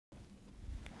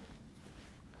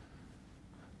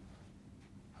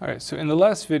All right, so in the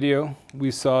last video, we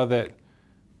saw that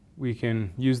we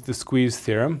can use the squeeze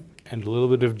theorem and a little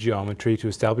bit of geometry to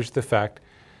establish the fact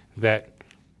that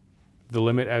the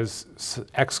limit as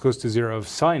x goes to 0 of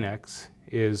sine x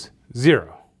is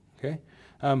 0. Okay?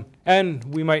 And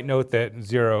we might note that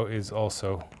 0 is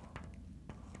also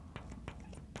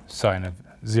sine of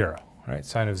 0. Right?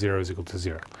 Sine of 0 is equal to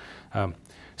 0.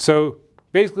 So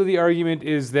basically the argument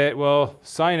is that, well,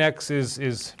 sine x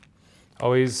is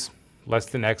always less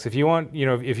than x. If you want,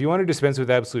 if you want to dispense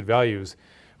with absolute values,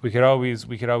 we could always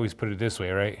put it this way,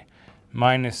 right?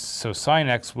 So sine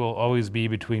x will always be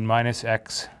between minus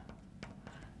x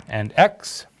and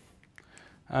x.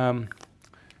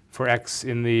 For x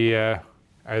in the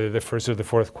either the first or the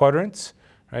fourth quadrants,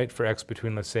 right? For x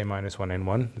between, let's say, -1 and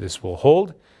 1, this will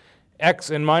hold. X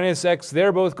and minus x,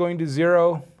 they're both going to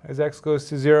 0 as x goes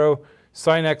to 0.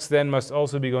 Sine x then must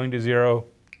also be going to 0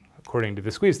 according to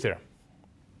the squeeze theorem.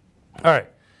 All right,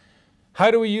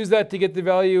 how do we use that to get the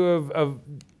value of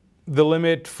the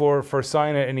limit for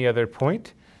sine at any other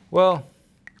point? Well,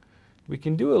 we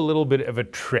can do a little bit of a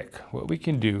trick. What we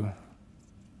can do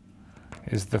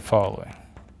is the following.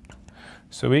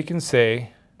 So we can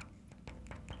say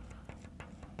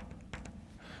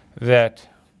that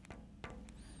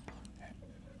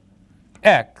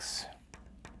x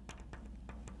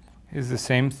is the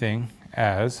same thing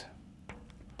as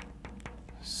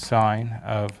sine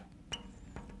of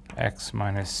x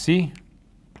minus c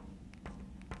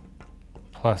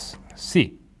plus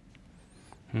c.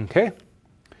 Okay?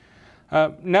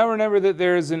 Now remember that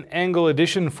there is an angle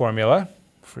addition formula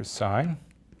for sine.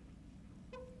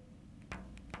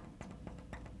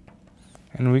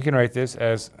 And we can write this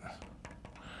as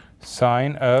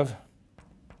sine of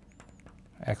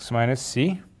x minus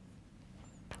c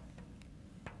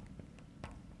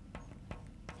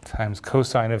times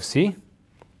cosine of c,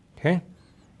 okay,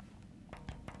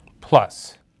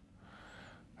 plus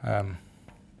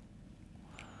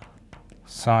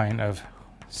sine of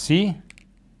c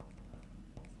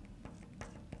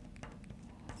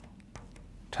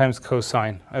times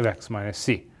cosine of x minus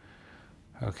c.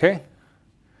 Okay.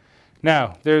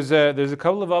 Now there's a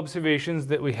couple of observations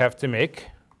that we have to make.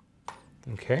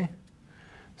 Okay.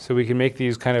 So we can make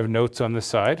these kind of notes on the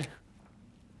side.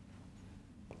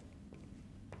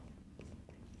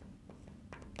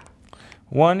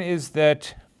 One is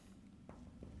that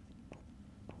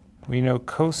we know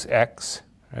cos x,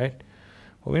 right?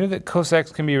 Well, we know that cos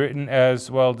x can be written as,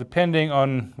 well, depending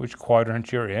on which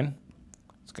quadrant you're in,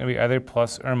 it's going to be either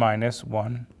plus or minus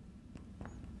 1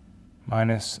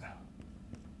 minus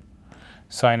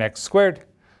sine x squared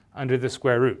under the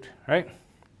square root, right?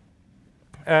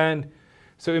 And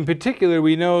so in particular,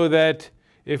 we know that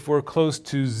if we're close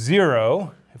to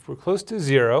 0,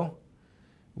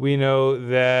 we know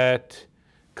that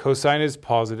cosine is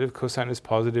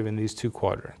positive in these two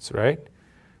quadrants, right?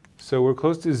 So we're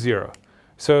close to 0.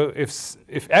 So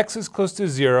if x is close to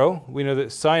 0, we know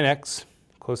that sine x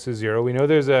close to 0. We know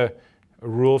there's a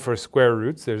rule for square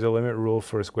roots. There's a limit rule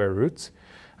for square roots.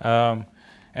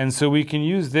 And so we can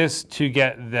use this to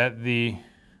get that the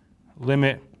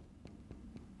limit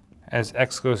as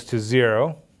x goes to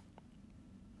 0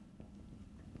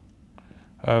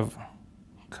 of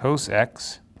cos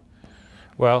x,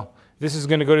 well, this is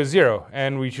going to go to 0,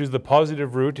 and we choose the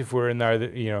positive root if we're in the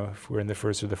if we're in the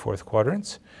first or the fourth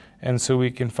quadrants, and so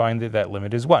we can find that that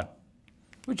limit is 1,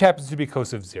 which happens to be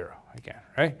cos of 0 again,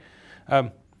 right?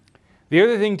 The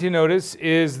other thing to notice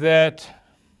is that,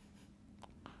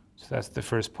 so that's the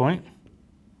first point.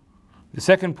 The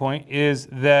second point is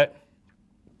that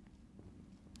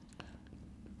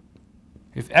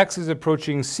if x is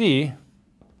approaching c,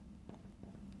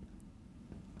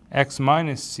 x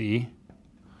minus c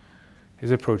is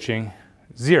approaching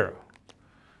 0.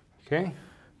 Okay?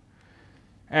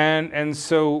 And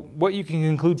so what you can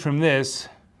conclude from this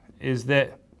is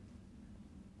that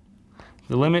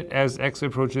the limit as x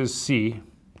approaches c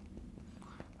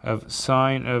of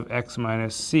sine of x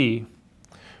minus c,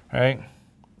 right,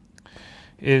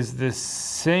 is the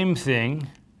same thing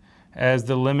as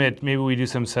the limit, maybe we do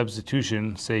some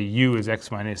substitution, say u is x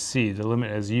minus c, the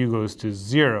limit as u goes to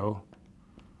 0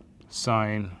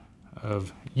 sine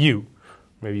of u.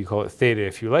 Maybe you call it theta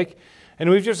if you like. And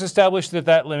we've just established that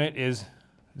that limit is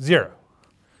 0.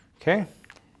 Okay?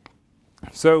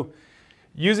 So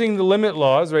using the limit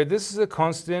laws, right, this is a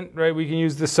constant, right? We can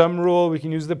use the sum rule, we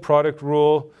can use the product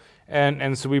rule,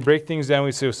 and so we break things down.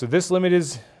 We say, so this limit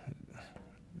is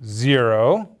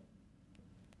 0.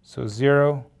 So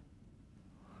 0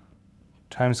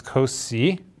 times cos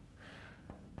c.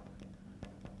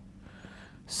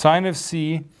 Sine of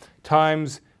c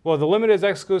times Well, the limit as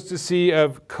x goes to c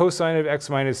of cosine of x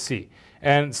minus c.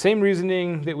 And same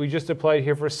reasoning that we just applied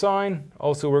here for sine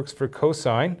also works for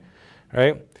cosine,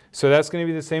 right? So that's going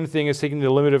to be the same thing as taking the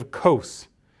limit of cos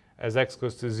as x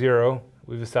goes to 0.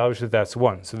 We've established that that's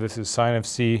 1. So this is sine of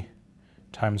c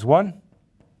times 1.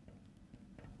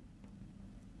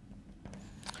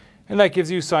 And that gives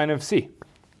you sine of c.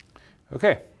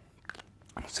 Okay.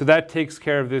 So that takes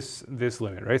care of this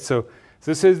limit, right? So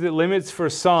this says that limits for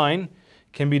sine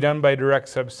can be done by direct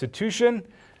substitution.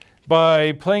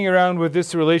 By playing around with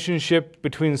this relationship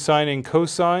between sine and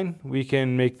cosine, we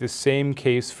can make the same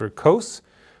case for cos.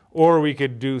 Or we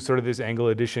could do sort of this angle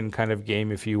addition kind of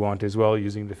game if you want as well,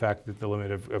 using the fact that the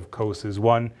limit of cos is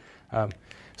 1.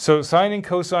 So sine and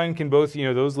cosine can both,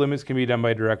 those limits can be done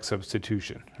by direct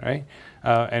substitution, right?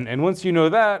 And once you know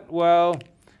that, well,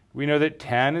 we know that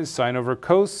tan is sine over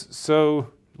cos, so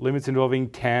limits involving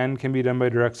tan can be done by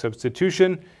direct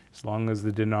substitution, as long as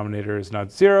the denominator is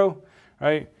not 0,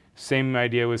 right? Same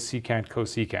idea with secant,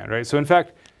 cosecant, right? So in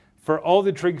fact, for all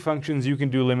the trig functions, you can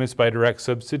do limits by direct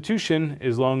substitution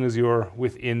as long as you're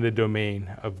within the domain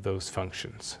of those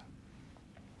functions.